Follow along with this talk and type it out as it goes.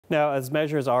Now, as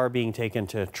measures are being taken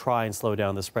to try and slow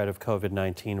down the spread of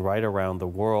COVID-19 right around the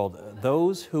world,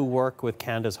 those who work with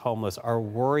Canada's homeless are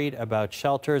worried about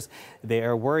shelters. They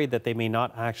are worried that they may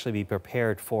not actually be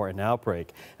prepared for an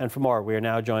outbreak. And for more, we are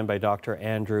now joined by Dr.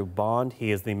 Andrew Bond.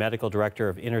 He is the Medical Director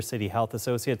of Inner City Health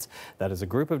Associates. That is a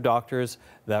group of doctors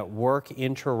that work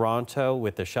in Toronto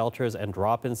with the shelters and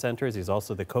drop-in centres. He's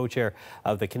also the co-chair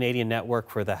of the Canadian Network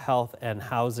for the Health and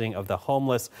Housing of the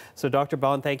Homeless. So, Dr.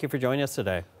 Bond, thank you for joining us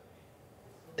today.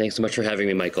 Thanks so much for having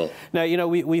me, Michael. Now, you know,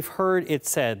 we've heard it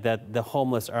said that the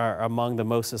homeless are among the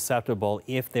most susceptible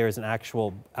if there's an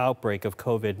actual outbreak of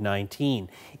COVID-19.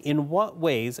 In what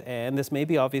ways, and this may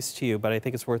be obvious to you, but I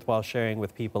think it's worthwhile sharing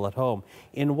with people at home,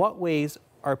 in what ways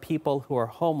are people who are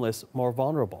homeless more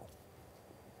vulnerable?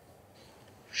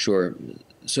 Sure.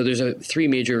 So there's three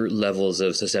major levels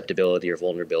of susceptibility or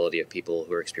vulnerability of people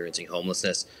who are experiencing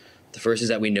homelessness. The first is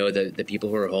that we know that the people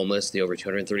who are homeless, the over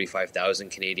 235,000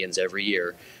 Canadians every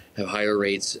year, have higher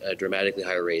rates, dramatically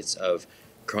higher rates of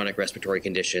chronic respiratory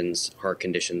conditions, heart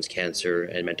conditions, cancer,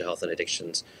 and mental health and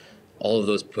addictions. All of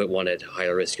those put one at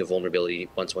higher risk of vulnerability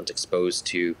once one's exposed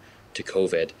to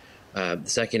COVID. The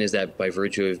second is that by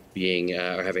virtue of being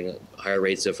or having higher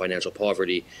rates of financial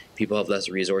poverty, people have less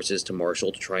resources to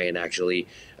marshal to try and actually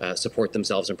support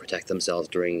themselves and protect themselves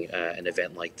during an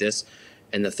event like this.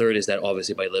 And the third is that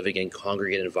obviously by living in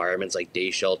congregate environments like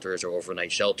day shelters or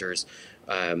overnight shelters,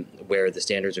 where the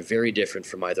standards are very different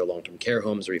from either long-term care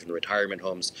homes or even retirement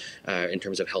homes in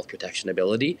terms of health protection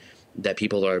ability, that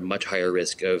people are much higher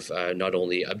risk of not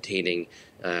only obtaining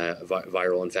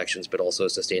viral infections, but also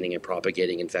sustaining and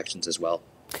propagating infections as well.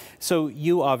 So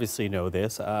you obviously know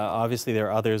this. Obviously, there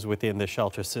are others within the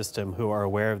shelter system who are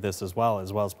aware of this as well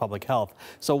as public health.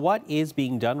 So what is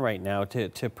being done right now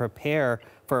to prepare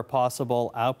for a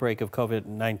possible outbreak of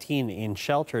COVID-19 in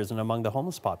shelters and among the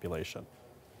homeless population?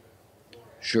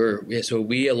 Sure. Yeah, so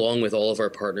we, along with all of our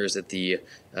partners at the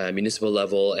municipal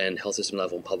level and health system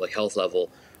level and public health level,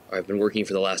 have been working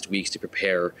for the last weeks to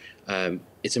prepare.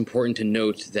 It's important to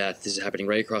note that this is happening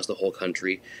right across the whole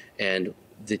country, and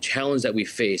the challenge that we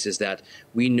face is that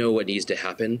we know what needs to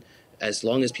happen. As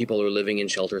long as people are living in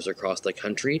shelters across the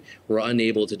country, we're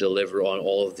unable to deliver on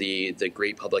all of the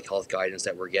great public health guidance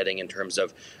that we're getting in terms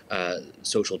of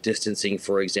social distancing,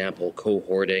 for example,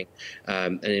 cohorting,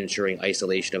 and ensuring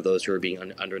isolation of those who are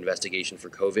being under investigation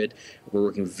for COVID. We're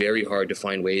working very hard to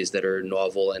find ways that are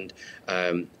novel and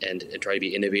try to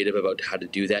be innovative about how to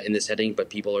do that in this setting, but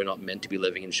people are not meant to be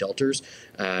living in shelters.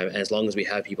 And as long as we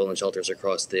have people in shelters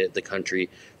across the country,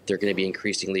 they're going to be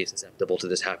increasingly susceptible to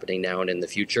this happening now and in the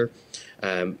future.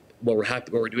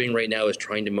 What we're doing right now is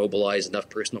trying to mobilize enough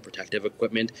personal protective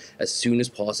equipment as soon as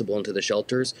possible into the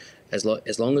shelters. As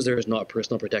long as there is not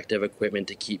personal protective equipment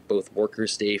to keep both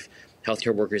workers safe,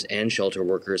 healthcare workers and shelter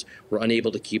workers, we're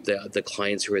unable to keep the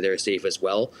clients who are there safe as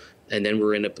well. And then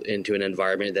we're into an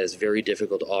environment that is very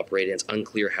difficult to operate, and it's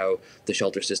unclear how the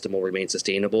shelter system will remain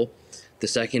sustainable. The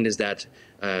second is that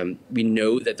we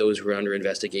know that those who are under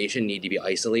investigation need to be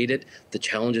isolated. The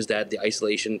challenge is that the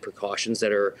isolation precautions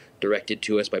that are directed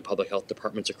to us by public health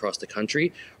departments across the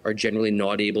country are generally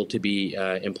not able to be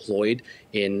employed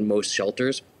in most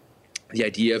shelters. The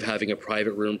idea of having a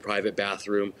private room, private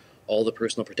bathroom, all the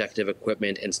personal protective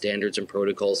equipment and standards and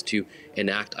protocols to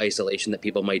enact isolation that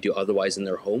people might do otherwise in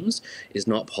their homes is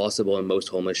not possible in most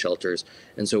homeless shelters.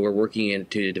 And so we're working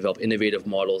to develop innovative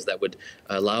models that would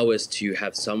allow us to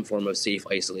have some form of safe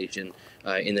isolation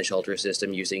in the shelter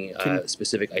system using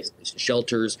specific isolation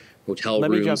shelters, hotel rooms.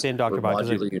 Let me jump in, Dr.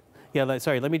 Bond. Yeah,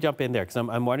 sorry, let me jump in there because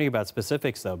I'm wondering about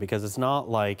specifics, though, because it's not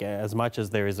like as much as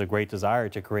there is a great desire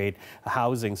to create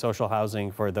housing, social housing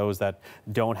for those that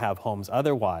don't have homes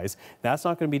otherwise, that's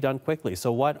not going to be done quickly.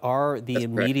 So what are the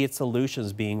immediate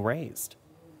solutions being raised?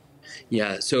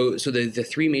 Yeah, so the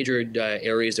three major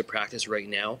areas of practice right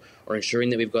now are ensuring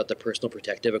that we've got the personal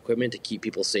protective equipment to keep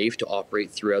people safe to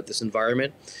operate throughout this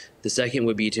environment. The second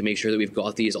would be to make sure that we've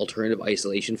got these alternative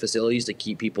isolation facilities to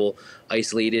keep people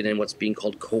isolated and what's being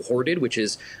called cohorted, which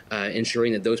is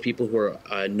ensuring that those people who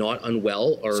are not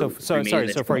unwell are So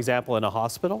for example, in a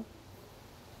hospital?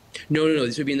 No,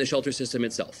 this would be in the shelter system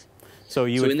itself. So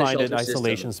you would find an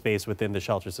isolation space within the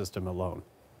shelter system alone?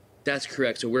 That's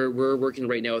correct. So we're working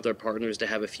right now with our partners to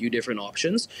have a few different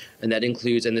options, and that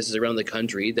includes, and this is around the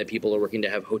country, that people are working to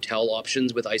have hotel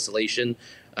options with isolation,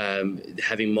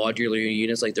 having modular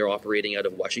units like they're operating out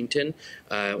of Washington,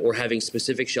 or having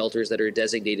specific shelters that are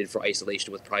designated for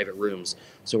isolation with private rooms.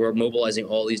 So we're mobilizing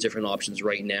all these different options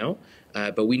right now,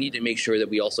 but we need to make sure that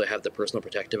we also have the personal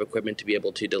protective equipment to be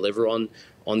able to deliver on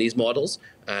these models.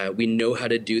 We know how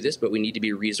to do this, but we need to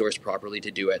be resourced properly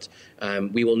to do it.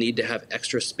 We will need to have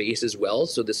extra space as well.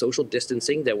 So the social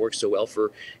distancing that works so well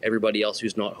for everybody else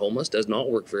who's not homeless does not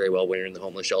work very well when you're in the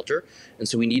homeless shelter. And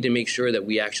so we need to make sure that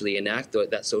we actually enact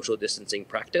that social distancing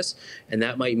practice. And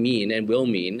that might mean and will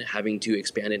mean having to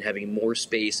expand and having more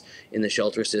space in the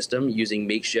shelter system, using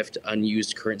makeshift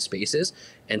unused current spaces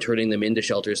and turning them into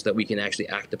shelters so that we can actually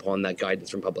act upon that guidance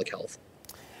from public health.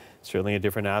 Certainly a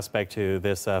different aspect to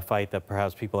this fight that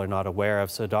perhaps people are not aware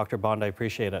of. So Dr. Bond, I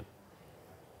appreciate it.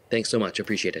 Thanks so much.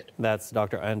 Appreciate it. That's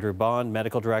Dr. Andrew Bond,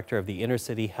 Medical Director of the Inner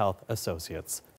City Health Associates.